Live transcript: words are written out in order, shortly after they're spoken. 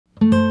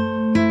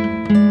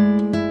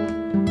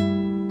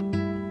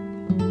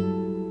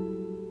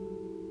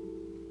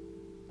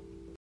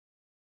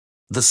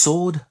The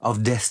Sword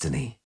of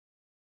Destiny.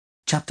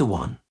 Chapter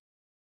 1.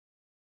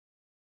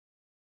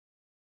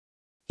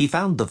 He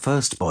found the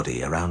first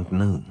body around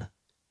noon.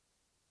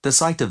 The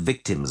sight of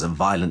victims of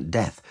violent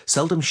death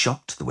seldom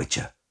shocked the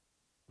Witcher.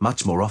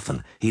 Much more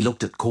often he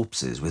looked at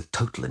corpses with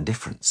total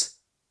indifference.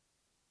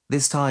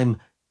 This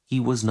time he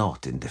was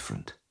not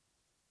indifferent.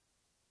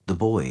 The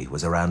boy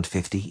was around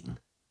 15.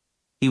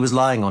 He was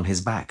lying on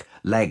his back,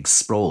 legs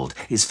sprawled,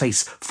 his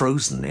face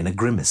frozen in a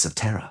grimace of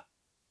terror.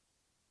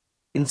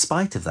 In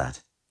spite of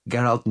that,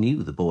 Geralt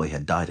knew the boy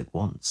had died at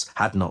once,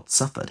 had not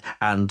suffered,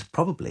 and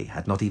probably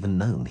had not even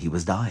known he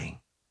was dying.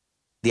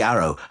 The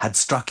arrow had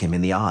struck him in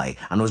the eye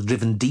and was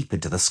driven deep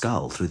into the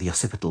skull through the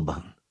occipital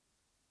bone.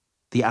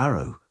 The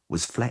arrow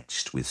was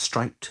fletched with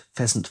striped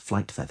pheasant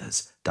flight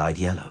feathers, dyed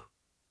yellow.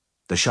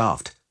 The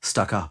shaft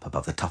stuck up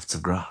above the tufts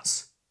of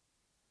grass.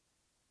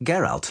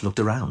 Geralt looked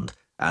around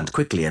and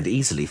quickly and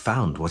easily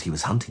found what he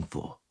was hunting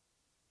for.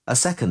 A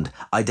second,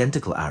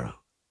 identical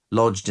arrow,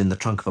 lodged in the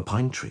trunk of a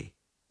pine tree,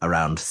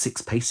 around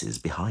 6 paces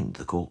behind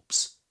the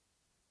corpse.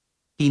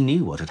 He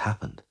knew what had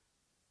happened.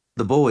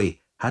 The boy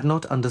had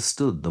not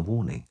understood the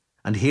warning,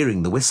 and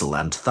hearing the whistle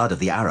and thud of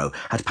the arrow,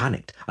 had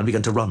panicked and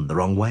begun to run the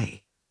wrong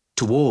way,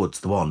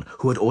 towards the one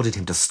who had ordered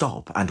him to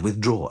stop and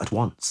withdraw at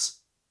once.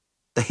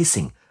 The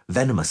hissing,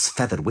 venomous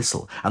feathered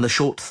whistle and the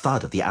short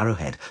thud of the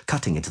arrowhead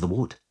cutting into the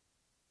wood.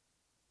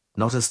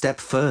 "Not a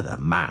step further,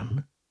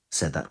 man,"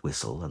 said that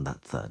whistle and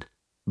that thud.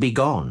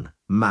 "Begone,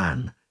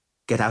 man.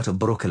 Get out of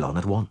Brokilon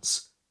at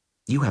once.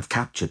 You have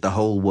captured the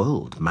whole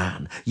world,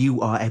 man.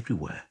 You are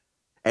everywhere.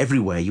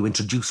 Everywhere you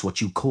introduce what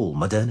you call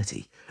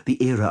modernity,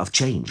 the era of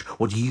change,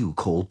 what you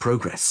call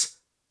progress.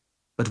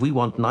 But we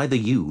want neither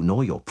you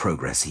nor your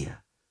progress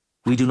here.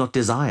 We do not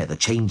desire the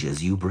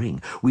changes you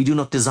bring. We do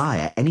not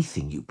desire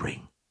anything you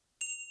bring."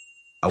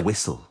 A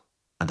whistle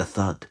and a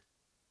thud.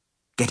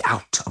 "Get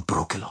out of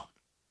Brokilon."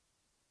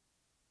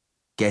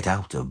 Get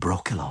out of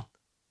Brokilon,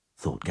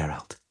 thought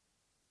Geralt.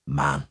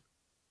 Man.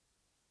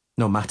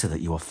 No matter that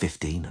you are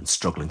 15 and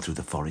struggling through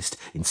the forest,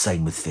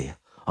 insane with fear,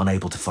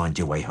 unable to find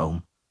your way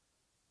home.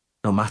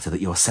 No matter that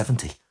you are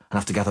 70 and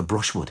have to gather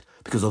brushwood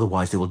because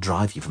otherwise they will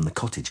drive you from the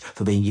cottage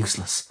for being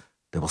useless.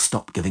 They will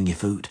stop giving you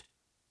food.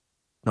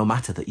 No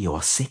matter that you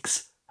are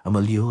 6 and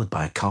were lured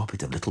by a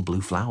carpet of little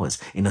blue flowers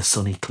in a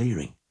sunny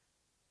clearing.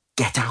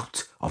 Get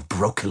out of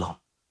Brokilon.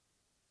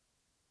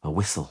 A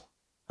whistle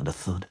and a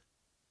thud.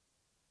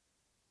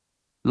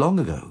 Long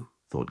ago,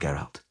 thought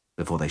Geralt,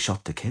 before they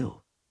shot to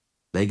kill,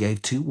 they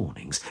gave 2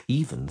 warnings,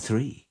 even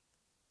 3.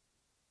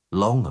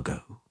 Long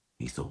ago,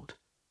 he thought,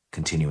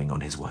 continuing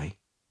on his way.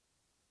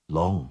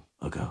 Long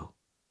ago.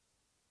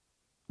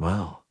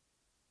 Well,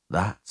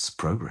 that's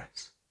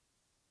progress.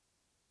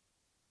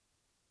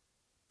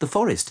 The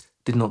forest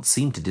did not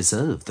seem to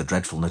deserve the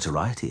dreadful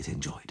notoriety it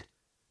enjoyed.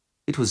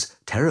 It was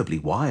terribly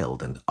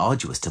wild and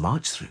arduous to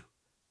march through,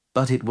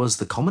 but it was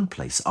the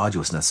commonplace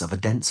arduousness of a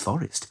dense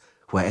forest,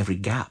 where every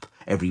gap,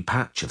 every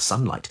patch of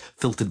sunlight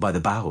filtered by the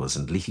boughs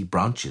and leafy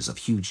branches of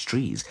huge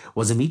trees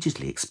was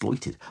immediately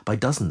exploited by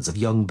dozens of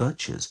young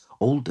birches,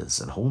 alders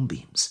and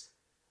hornbeams,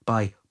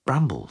 by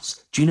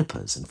brambles,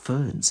 junipers and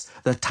ferns,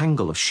 the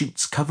tangle of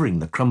shoots covering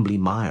the crumbly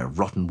mire of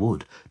rotten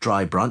wood,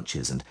 dry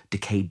branches and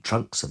decayed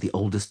trunks of the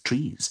oldest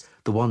trees,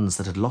 the ones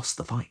that had lost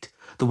the fight,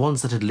 the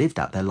ones that had lived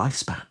out their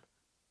lifespan.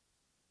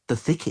 The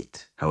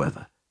thicket,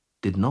 however,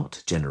 did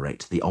not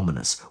generate the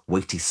ominous,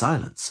 weighty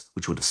silence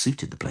which would have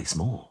suited the place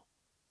more.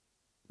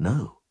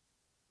 No,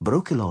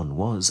 Brokilon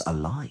was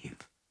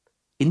alive.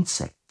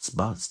 Insects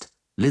buzzed,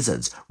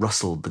 lizards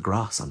rustled the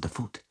grass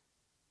underfoot.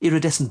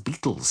 Iridescent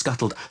beetles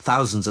scuttled,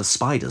 thousands of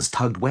spiders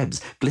tugged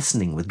webs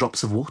glistening with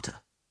drops of water.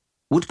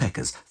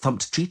 Woodpeckers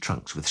thumped tree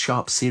trunks with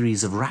sharp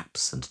series of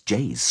raps, and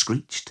jays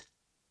screeched.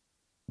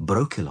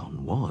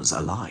 Brokilon was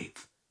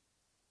alive.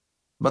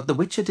 But the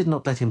Witcher did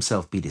not let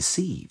himself be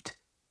deceived.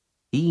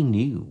 He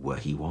knew where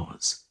he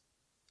was.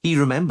 He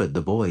remembered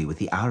the boy with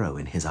the arrow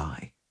in his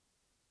eye.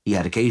 He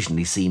had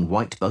occasionally seen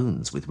white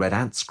bones with red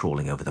ants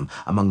crawling over them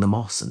among the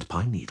moss and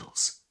pine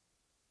needles.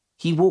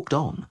 He walked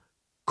on,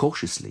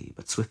 cautiously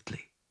but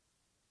swiftly.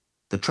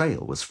 The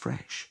trail was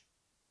fresh.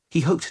 He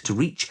hoped to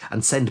reach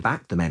and send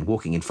back the men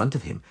walking in front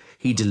of him.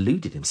 He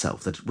deluded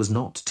himself that it was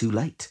not too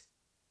late.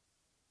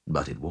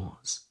 But it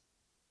was.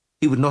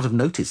 He would not have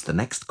noticed the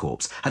next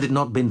corpse had it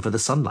not been for the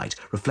sunlight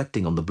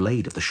reflecting on the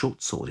blade of the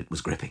short sword it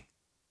was gripping.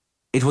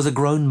 It was a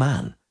grown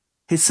man.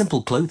 His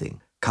simple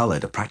clothing,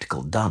 coloured a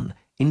practical dun,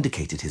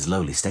 indicated his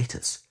lowly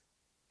status.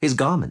 His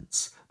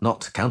garments,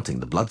 not counting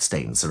the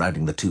bloodstains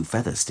surrounding the 2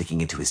 feathers sticking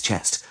into his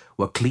chest,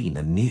 were clean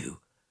and new,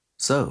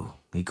 so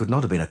he could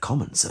not have been a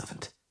common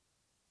servant.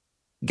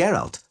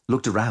 Geralt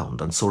looked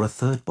around and saw a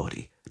third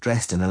body,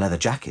 dressed in a leather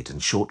jacket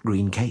and short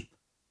green cape.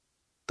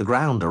 The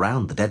ground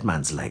around the dead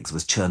man's legs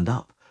was churned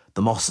up,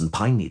 the moss and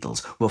pine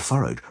needles were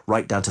furrowed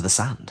right down to the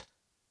sand.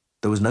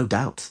 There was no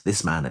doubt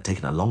this man had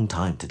taken a long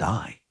time to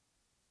die.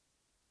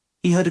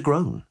 He heard a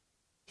groan.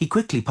 He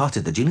quickly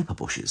parted the juniper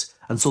bushes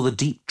and saw the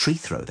deep tree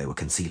throw they were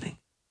concealing.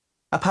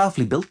 A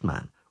powerfully built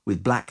man,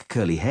 with black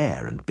curly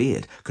hair and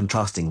beard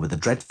contrasting with the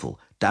dreadful,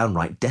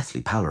 downright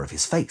deathly pallor of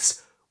his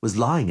face, was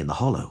lying in the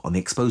hollow on the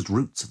exposed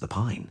roots of the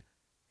pine.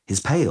 His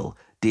pale,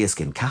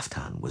 deerskin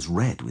caftan was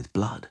red with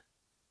blood.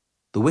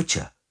 The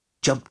Witcher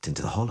jumped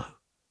into the hollow.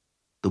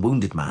 The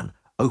wounded man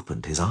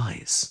opened his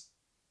eyes.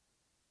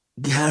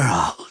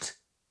 "Geralt,"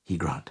 he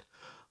groaned.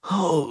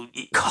 "Oh,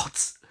 ye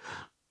gods,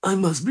 I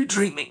must be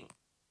dreaming."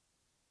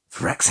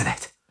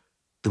 "Frexenet?"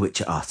 the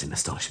Witcher asked in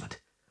astonishment.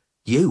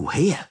 "You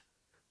here?"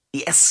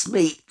 "Yes,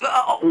 me.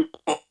 Oh.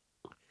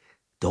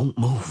 "Don't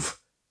move,"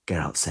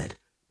 Geralt said,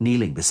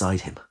 kneeling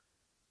beside him.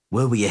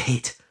 "Where were you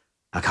hit?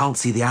 I can't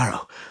see the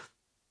arrow."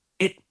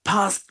 "It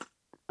passed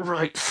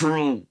right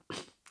through.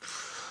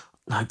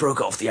 I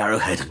broke off the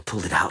arrowhead and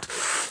pulled it out.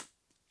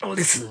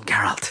 Listen,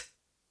 Geralt."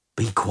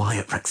 "Be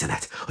quiet,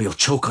 Frexenet, or you'll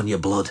choke on your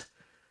blood.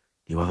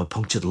 You have a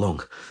punctured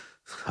lung.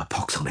 A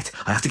pox on it.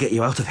 I have to get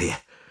you out of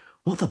here.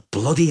 What the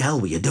bloody hell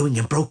were you doing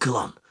in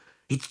Brokilon?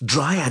 It's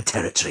Dryad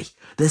territory.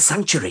 Their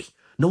sanctuary.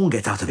 No one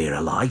gets out of here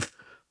alive.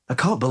 I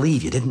can't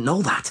believe you didn't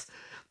know that."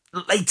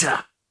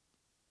 "Later."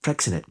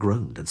 Frexenet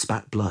groaned and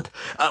spat blood.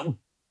 "I'll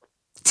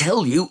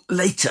tell you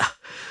later.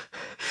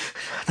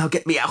 Now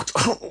get me out.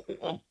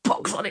 Oh,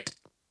 pox on it.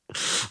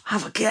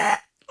 Have a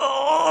care.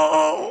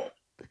 Oh."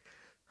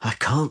 "I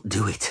can't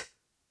do it,"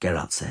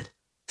 Geralt said,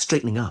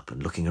 straightening up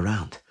and looking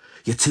around.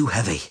 "You're too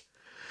heavy."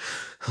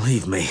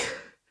 "Leave me,"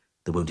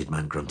 the wounded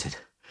man grunted.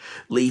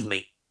 "Leave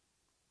me.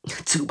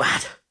 Too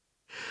bad.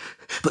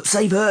 But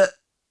save her.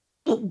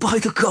 Oh, by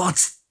the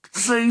gods,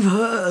 save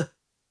her."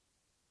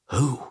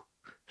 "Who?"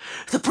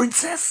 "The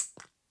princess.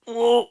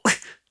 Oh,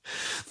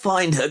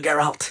 find her,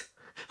 Geralt."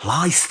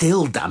 "Lie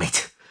still, damn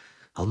it.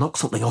 I'll knock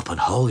something up and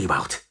haul you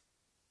out."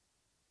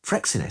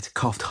 Frexenet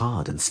coughed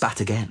hard and spat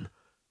again.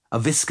 A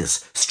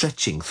viscous,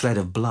 stretching thread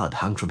of blood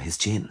hung from his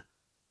chin.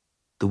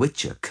 The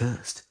Witcher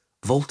cursed,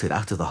 vaulted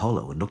out of the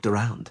hollow and looked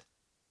around.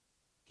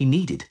 He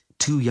needed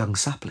 2 young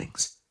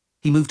saplings.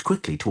 He moved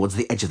quickly towards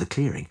the edge of the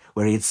clearing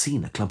where he had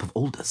seen a clump of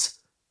alders.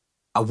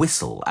 A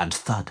whistle and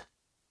thud.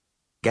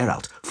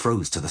 Geralt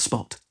froze to the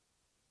spot.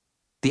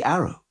 The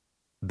arrow,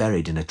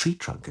 buried in a tree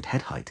trunk at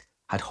head height,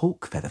 had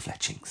hawk feather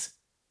fletchings.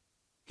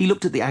 He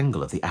looked at the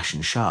angle of the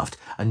ashen shaft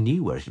and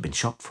knew where it had been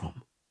shot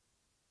from.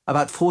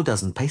 About 4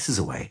 dozen paces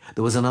away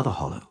there was another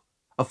hollow,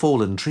 a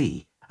fallen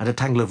tree, and a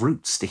tangle of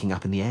roots sticking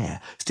up in the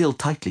air, still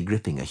tightly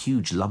gripping a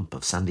huge lump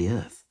of sandy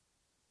earth.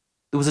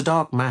 There was a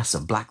dark mass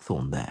of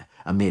blackthorn there,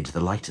 amid the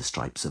lighter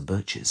stripes of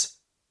birches.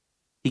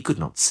 He could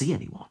not see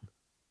anyone.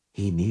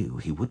 He knew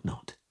he would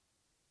not.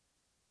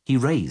 He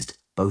raised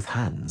both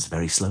hands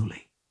very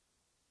slowly.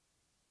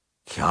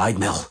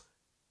 "Kjaidmil,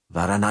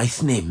 var an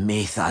eithni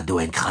meath a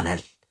doen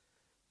canel.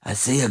 I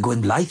see a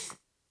gwyn blythe."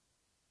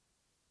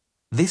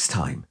 This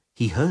time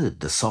he heard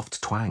the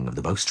soft twang of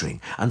the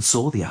bowstring and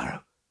saw the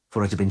arrow,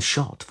 for it had been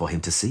shot for him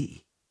to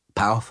see,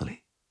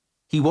 powerfully.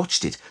 He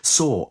watched it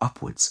soar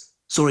upwards,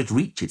 saw it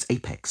reach its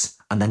apex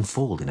and then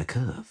fall in a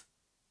curve.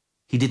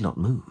 He did not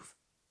move.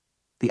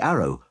 The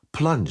arrow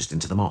plunged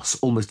into the moss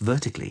almost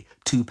vertically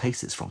 2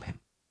 paces from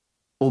him.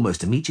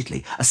 Almost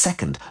immediately, a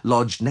second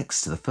lodged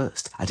next to the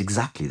first at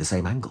exactly the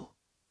same angle.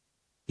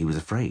 He was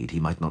afraid he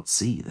might not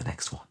see the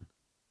next one.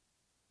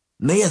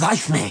 "Me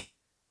aithne,"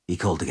 he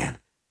called again.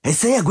 "I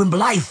say a gwyn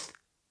blythe."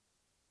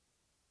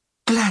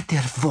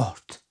 "Gladir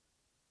vort."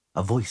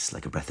 A voice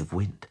like a breath of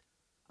wind.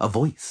 A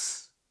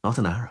voice, not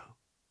an arrow.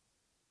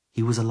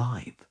 He was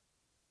alive.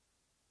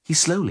 He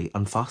slowly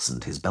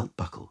unfastened his belt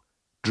buckle,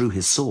 drew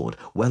his sword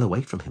well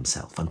away from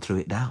himself and threw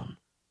it down.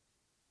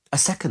 A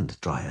second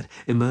dryad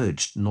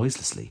emerged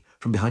noiselessly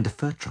from behind a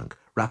fir trunk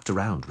wrapped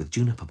around with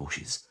juniper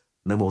bushes,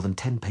 no more than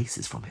 10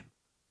 paces from him.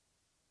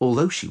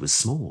 Although she was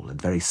small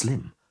and very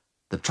slim,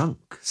 the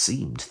trunk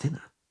seemed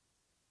thinner.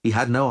 He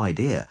had no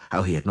idea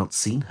how he had not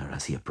seen her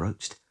as he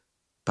approached.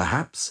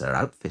 Perhaps her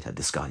outfit had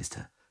disguised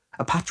her,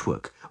 a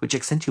patchwork which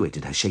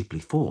accentuated her shapely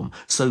form,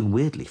 sewn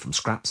weirdly from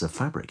scraps of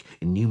fabric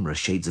in numerous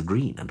shades of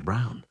green and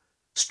brown,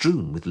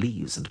 strewn with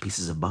leaves and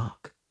pieces of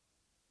bark.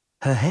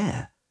 Her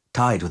hair,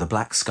 tied with a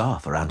black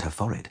scarf around her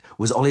forehead,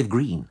 was olive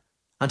green,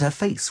 and her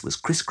face was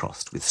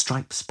crisscrossed with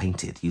stripes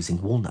painted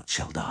using walnut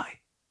shell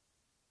dye.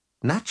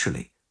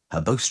 Naturally,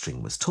 her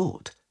bowstring was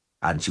taut,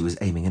 and she was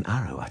aiming an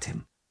arrow at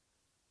him.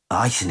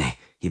 "Aithne,"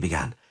 he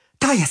began.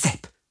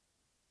 "Diasep."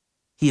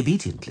 He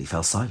obediently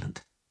fell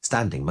silent,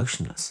 standing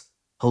motionless,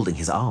 holding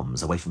his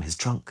arms away from his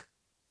trunk.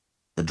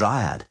 The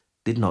dryad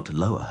did not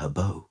lower her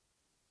bow.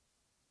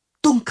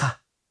 "Dunka,"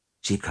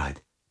 she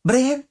cried.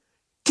 "Brehen,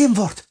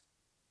 Kimvort."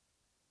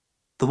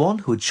 The one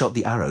who had shot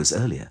the arrows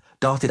earlier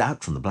darted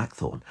out from the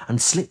blackthorn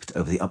and slipped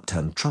over the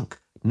upturned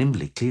trunk,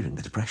 nimbly clearing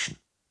the depression.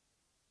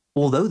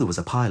 Although there was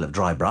a pile of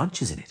dry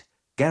branches in it,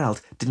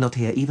 Geralt did not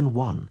hear even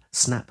one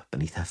snap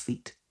beneath her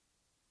feet.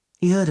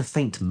 He heard a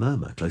faint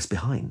murmur close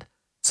behind,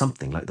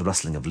 something like the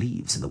rustling of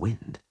leaves in the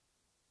wind.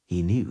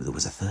 He knew there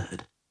was a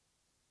third.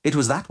 It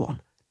was that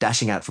one,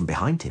 dashing out from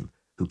behind him,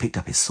 who picked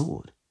up his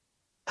sword.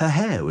 Her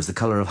hair was the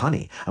colour of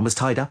honey and was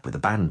tied up with a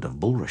band of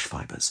bulrush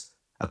fibres.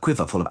 A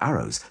quiver full of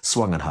arrows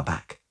swung on her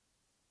back.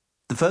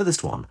 The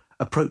furthest one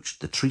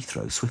approached the tree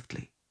throw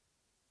swiftly.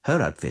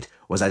 Her outfit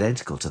was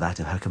identical to that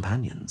of her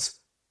companions,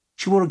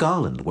 She wore a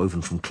garland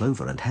woven from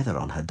clover and heather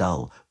on her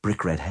dull,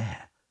 brick-red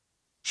hair.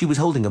 She was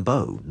holding a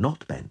bow,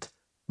 not bent,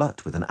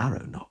 but with an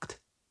arrow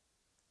nocked.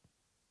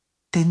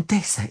 "Den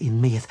dessa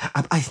in mead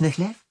ab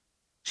eisnechlev?"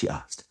 she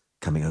asked,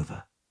 coming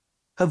over.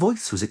 Her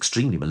voice was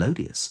extremely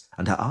melodious,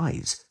 and her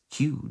eyes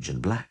huge and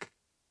black.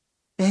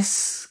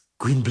 "Es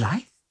Gwyn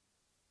Blythe?"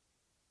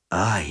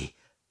 "Aye,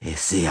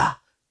 Isia,"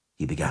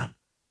 he began,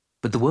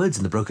 but the words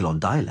in the Brokilon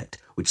dialect,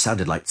 which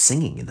sounded like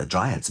singing in the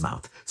Dryad's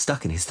mouth,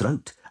 stuck in his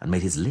throat and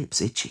made his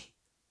lips itchy.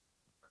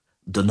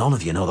 "Do none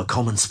of you know the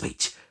common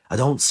speech? I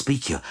don't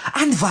speak you."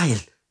 "And weil,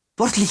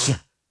 wortliche,"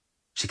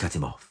 she cut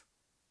him off.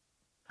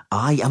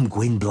 "I am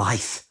Gwyn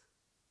Blythe,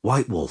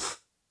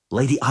 Whitewolf.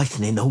 Lady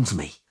Eithne knows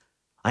me.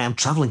 I am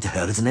travelling to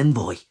her as an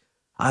envoy.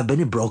 I have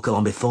been in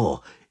Brokilon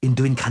before, in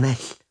Dwyn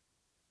Canell."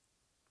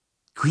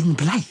 "Gwyn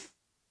Blythe?"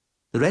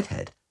 The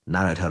redhead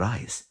narrowed her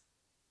eyes.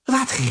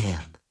 "Wat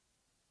geheern?"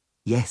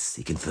 "Yes,"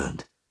 he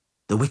confirmed.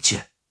 "The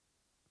Witcher."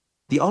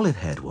 The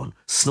olive-haired one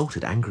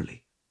snorted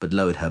angrily, but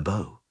lowered her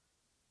bow.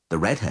 The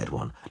red-haired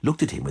one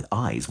looked at him with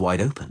eyes wide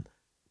open,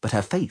 but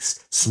her face,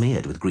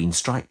 smeared with green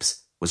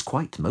stripes, was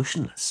quite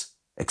motionless,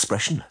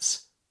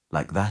 expressionless,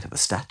 like that of a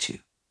statue.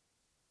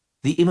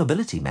 The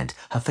immobility meant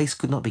her face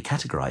could not be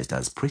categorized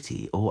as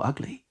pretty or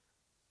ugly.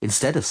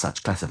 Instead of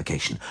such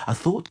classification, a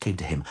thought came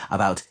to him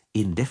about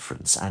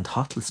indifference and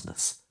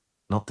heartlessness,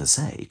 not to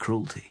say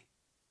cruelty.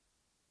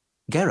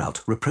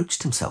 Geralt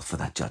reproached himself for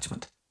that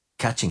judgment,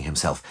 catching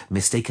himself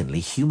mistakenly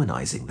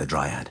humanizing the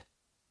Dryad.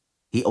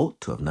 He ought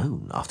to have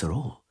known, after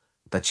all,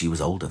 that she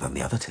was older than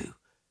the other two.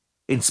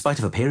 In spite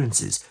of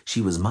appearances, she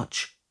was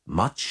much,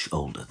 much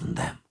older than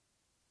them.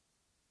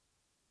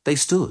 They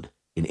stood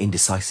in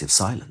indecisive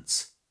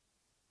silence.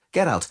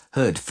 Geralt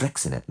heard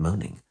Frexinet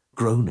moaning,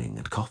 groaning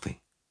and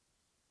coughing.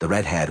 The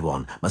red-haired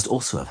one must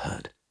also have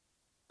heard,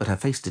 but her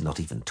face did not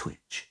even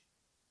twitch.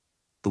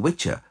 The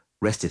Witcher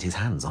rested his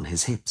hands on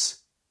his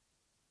hips.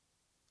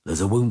 "There's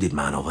a wounded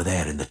man over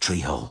there in the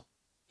tree-hole,"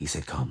 he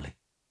said calmly.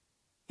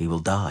 "He will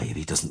die if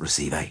he doesn't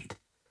receive aid."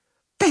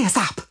 "Bears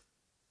up!"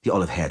 the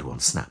olive-haired one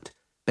snapped,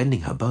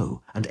 bending her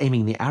bow and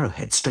aiming the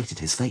arrowhead straight at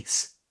his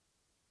face.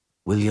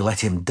 "Will you let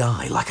him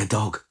die like a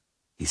dog?"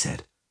 he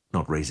said,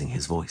 not raising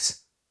his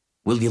voice.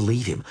 "Will you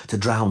leave him to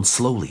drown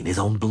slowly in his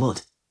own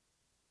blood?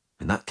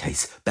 In that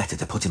case, better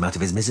to put him out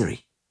of his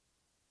misery."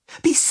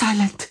 "Be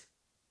silent!"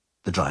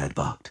 the Dryad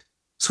barked,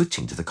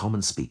 switching to the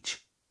common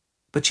speech.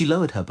 But she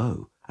lowered her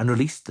bow and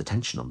released the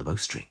tension on the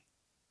bowstring.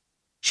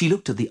 She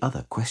looked at the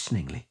other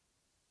questioningly.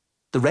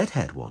 The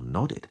red-haired one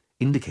nodded,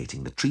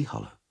 indicating the tree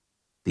hollow.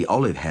 The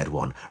olive-haired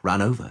one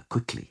ran over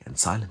quickly and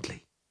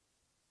silently.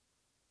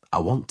 "I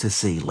want to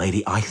see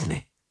Lady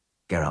Eithne,"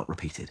 Geralt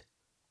repeated.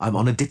 "I'm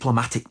on a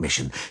diplomatic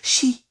mission."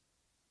 "She,"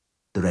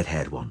 the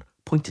red-haired one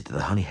pointed to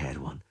the honey-haired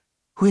one,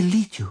 "will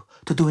lead you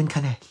to Dwyn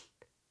Canell.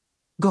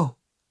 Go."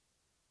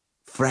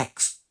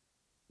 "Frex,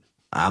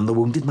 I'm the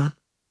wounded man."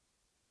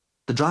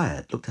 The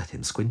Dryad looked at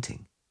him,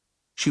 squinting.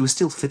 She was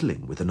still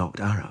fiddling with the nocked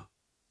arrow.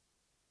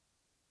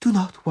 "Do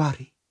not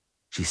worry,"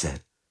 she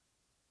said.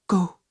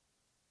 "Go.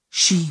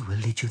 She will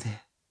lead you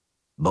there."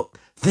 "But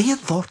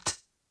Thort!"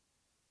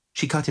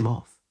 She cut him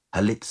off,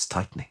 her lips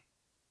tightening.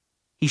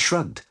 He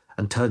shrugged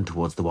and turned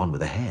towards the one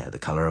with the hair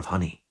the colour of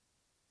honey.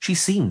 She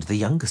seemed the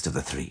youngest of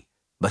the three,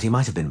 but he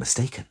might have been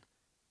mistaken.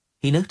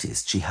 He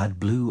noticed she had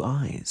blue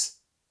eyes.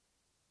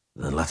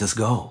 "Then let us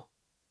go."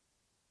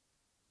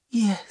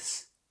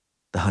 "Yes,"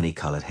 the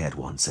honey-coloured haired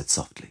one said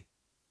softly.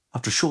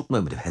 After a short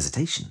moment of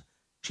hesitation,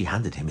 she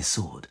handed him his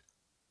sword.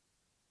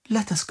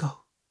 "Let us go."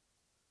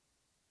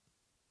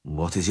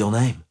 "What is your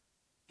name?"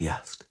 he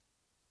asked.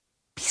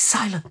 "Be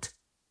silent."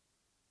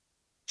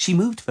 She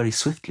moved very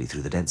swiftly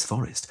through the dense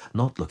forest,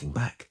 not looking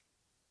back.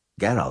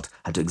 Geralt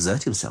had to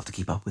exert himself to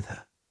keep up with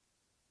her.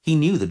 He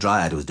knew the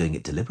Dryad was doing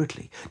it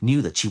deliberately,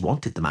 knew that she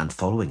wanted the man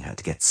following her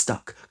to get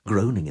stuck,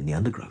 groaning in the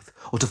undergrowth,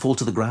 or to fall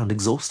to the ground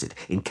exhausted,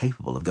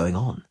 incapable of going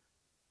on.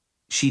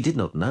 She did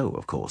not know,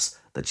 of course,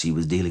 that she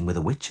was dealing with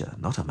a witcher,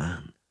 not a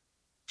man.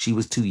 She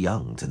was too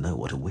young to know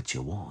what a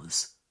witcher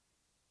was.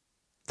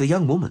 The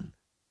young woman,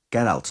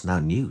 Geralt now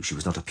knew she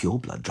was not a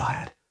pure-blood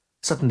Dryad,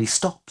 suddenly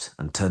stopped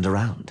and turned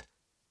around.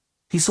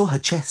 He saw her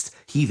chest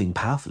heaving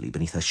powerfully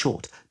beneath her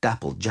short,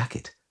 dappled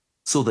jacket,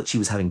 saw that she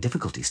was having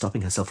difficulty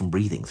stopping herself from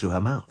breathing through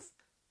her mouth.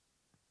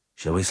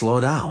 "Shall we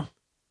slow down?"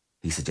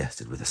 he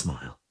suggested with a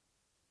smile.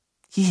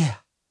 "Yeah."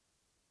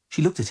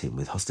 She looked at him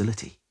with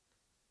hostility.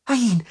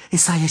 "Ain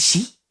is I a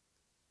she?"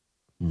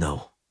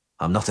 "No,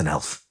 I'm not an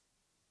elf.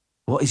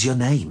 What is your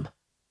name?"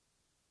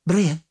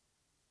 "Brian,"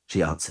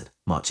 she answered,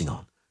 marching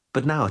on,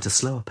 but now at a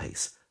slower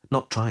pace,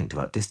 not trying to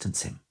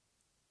outdistance him.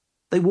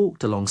 They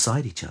walked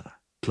alongside each other,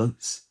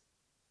 close.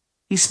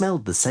 He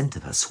smelled the scent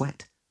of her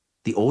sweat,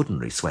 the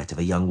ordinary sweat of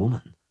a young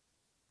woman.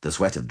 The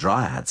sweat of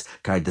dryads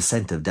carried the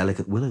scent of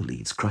delicate willow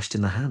leaves crushed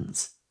in the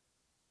hands.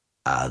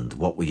 "And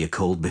what were you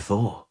called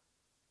before?"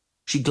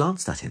 She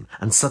glanced at him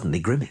and suddenly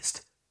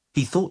grimaced.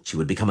 He thought she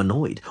would become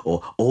annoyed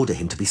or order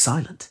him to be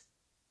silent.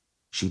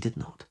 She did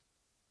not.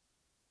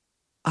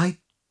 "I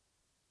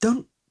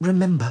don't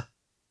remember,"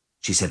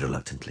 she said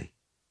reluctantly.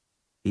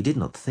 He did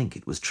not think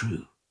it was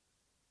true.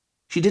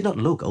 She did not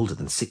look older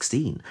than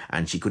 16,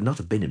 and she could not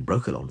have been in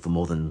Brokilon for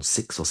more than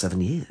 6 or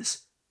 7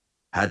 years.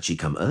 Had she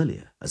come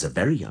earlier, as a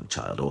very young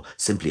child, or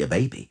simply a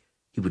baby,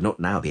 he would not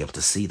now be able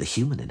to see the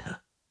human in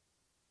her.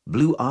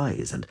 Blue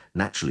eyes and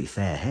naturally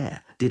fair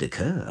hair did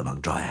occur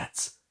among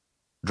dryads.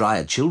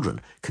 Dryad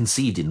children,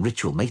 conceived in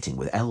ritual mating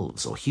with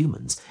elves or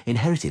humans,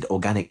 inherited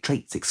organic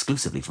traits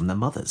exclusively from their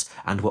mothers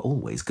and were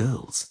always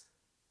girls.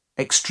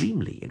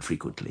 Extremely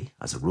infrequently,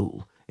 as a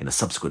rule, in a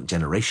subsequent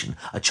generation,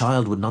 a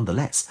child would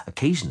nonetheless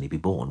occasionally be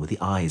born with the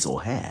eyes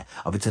or hair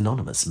of its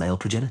anonymous male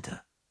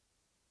progenitor.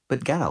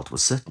 But Geralt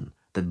was certain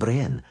that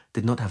Brienne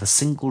did not have a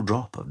single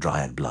drop of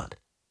dryad blood.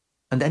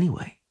 And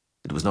anyway,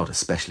 it was not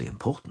especially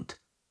important.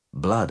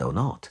 Blood or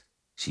not,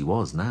 she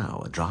was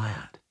now a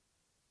dryad.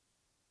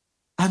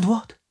 "And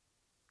what?"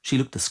 She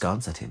looked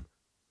askance at him.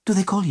 "Do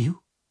they call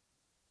you?"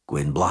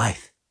 "Gwyn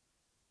Blythe."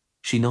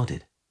 She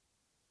nodded.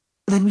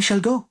 "Then we shall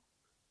go."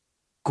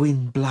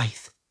 "Gwyn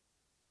Blythe."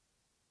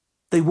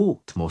 They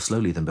walked more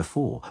slowly than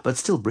before, but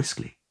still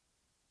briskly.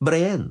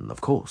 Brienne,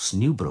 of course,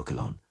 knew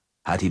Brokilon.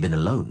 Had he been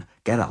alone,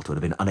 Geralt would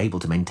have been unable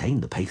to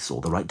maintain the pace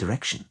or the right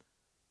direction.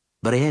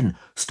 Brienne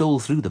stole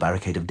through the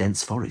barricade of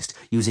dense forest,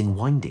 using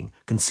winding,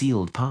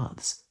 concealed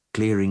paths,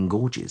 clearing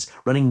gorges,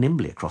 running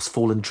nimbly across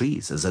fallen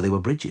trees as though they were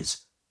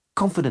bridges,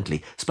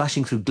 confidently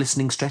splashing through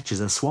glistening stretches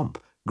of swamp,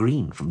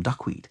 green from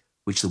duckweed,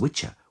 which the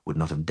Witcher would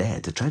not have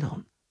dared to tread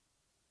on.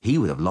 He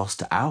would have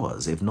lost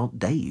hours, if not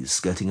days,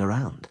 skirting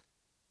around.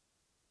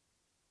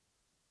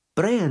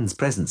 Brienne's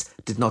presence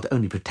did not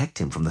only protect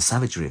him from the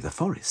savagery of the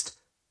forest.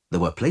 There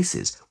were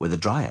places where the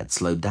dryad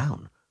slowed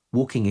down,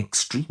 walking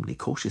extremely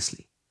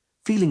cautiously,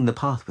 feeling the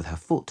path with her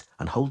foot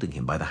and holding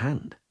him by the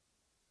hand.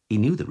 He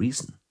knew the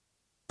reason.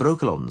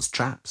 Brokilon's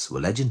traps were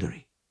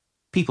legendary.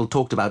 People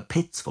talked about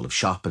pits full of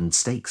sharpened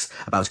stakes,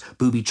 about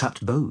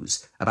booby-trapped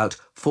bows, about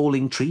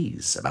falling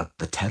trees, about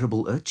the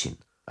terrible urchin,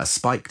 a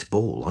spiked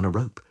ball on a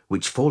rope,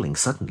 which falling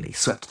suddenly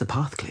swept the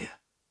path clear.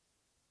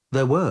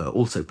 There were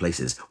also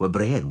places where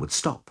Brienne would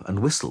stop and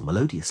whistle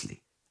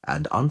melodiously,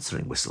 and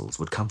answering whistles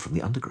would come from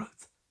the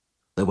undergrowth.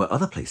 There were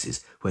other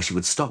places where she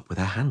would stop with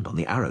her hand on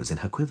the arrows in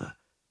her quiver,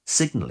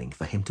 signalling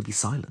for him to be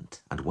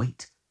silent and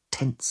wait,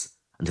 tense,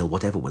 until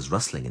whatever was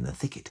rustling in the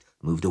thicket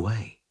moved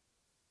away.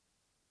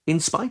 In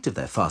spite of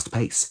their fast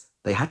pace,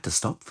 they had to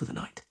stop for the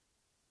night.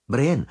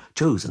 Brienne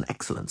chose an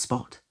excellent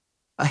spot,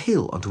 a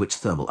hill onto which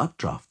thermal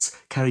updrafts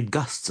carried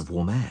gusts of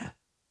warm air.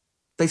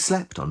 They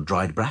slept on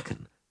dried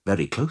bracken,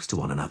 very close to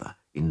one another,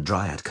 in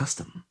dryad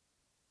custom.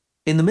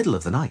 In the middle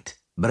of the night,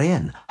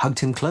 Brienne hugged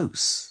him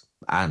close,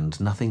 and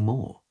nothing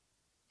more.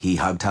 He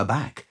hugged her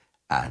back,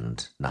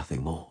 and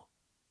nothing more.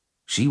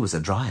 She was a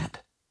dryad.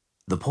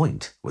 The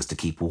point was to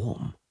keep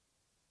warm.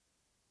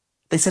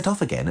 They set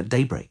off again at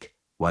daybreak,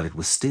 while it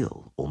was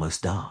still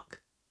almost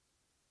dark.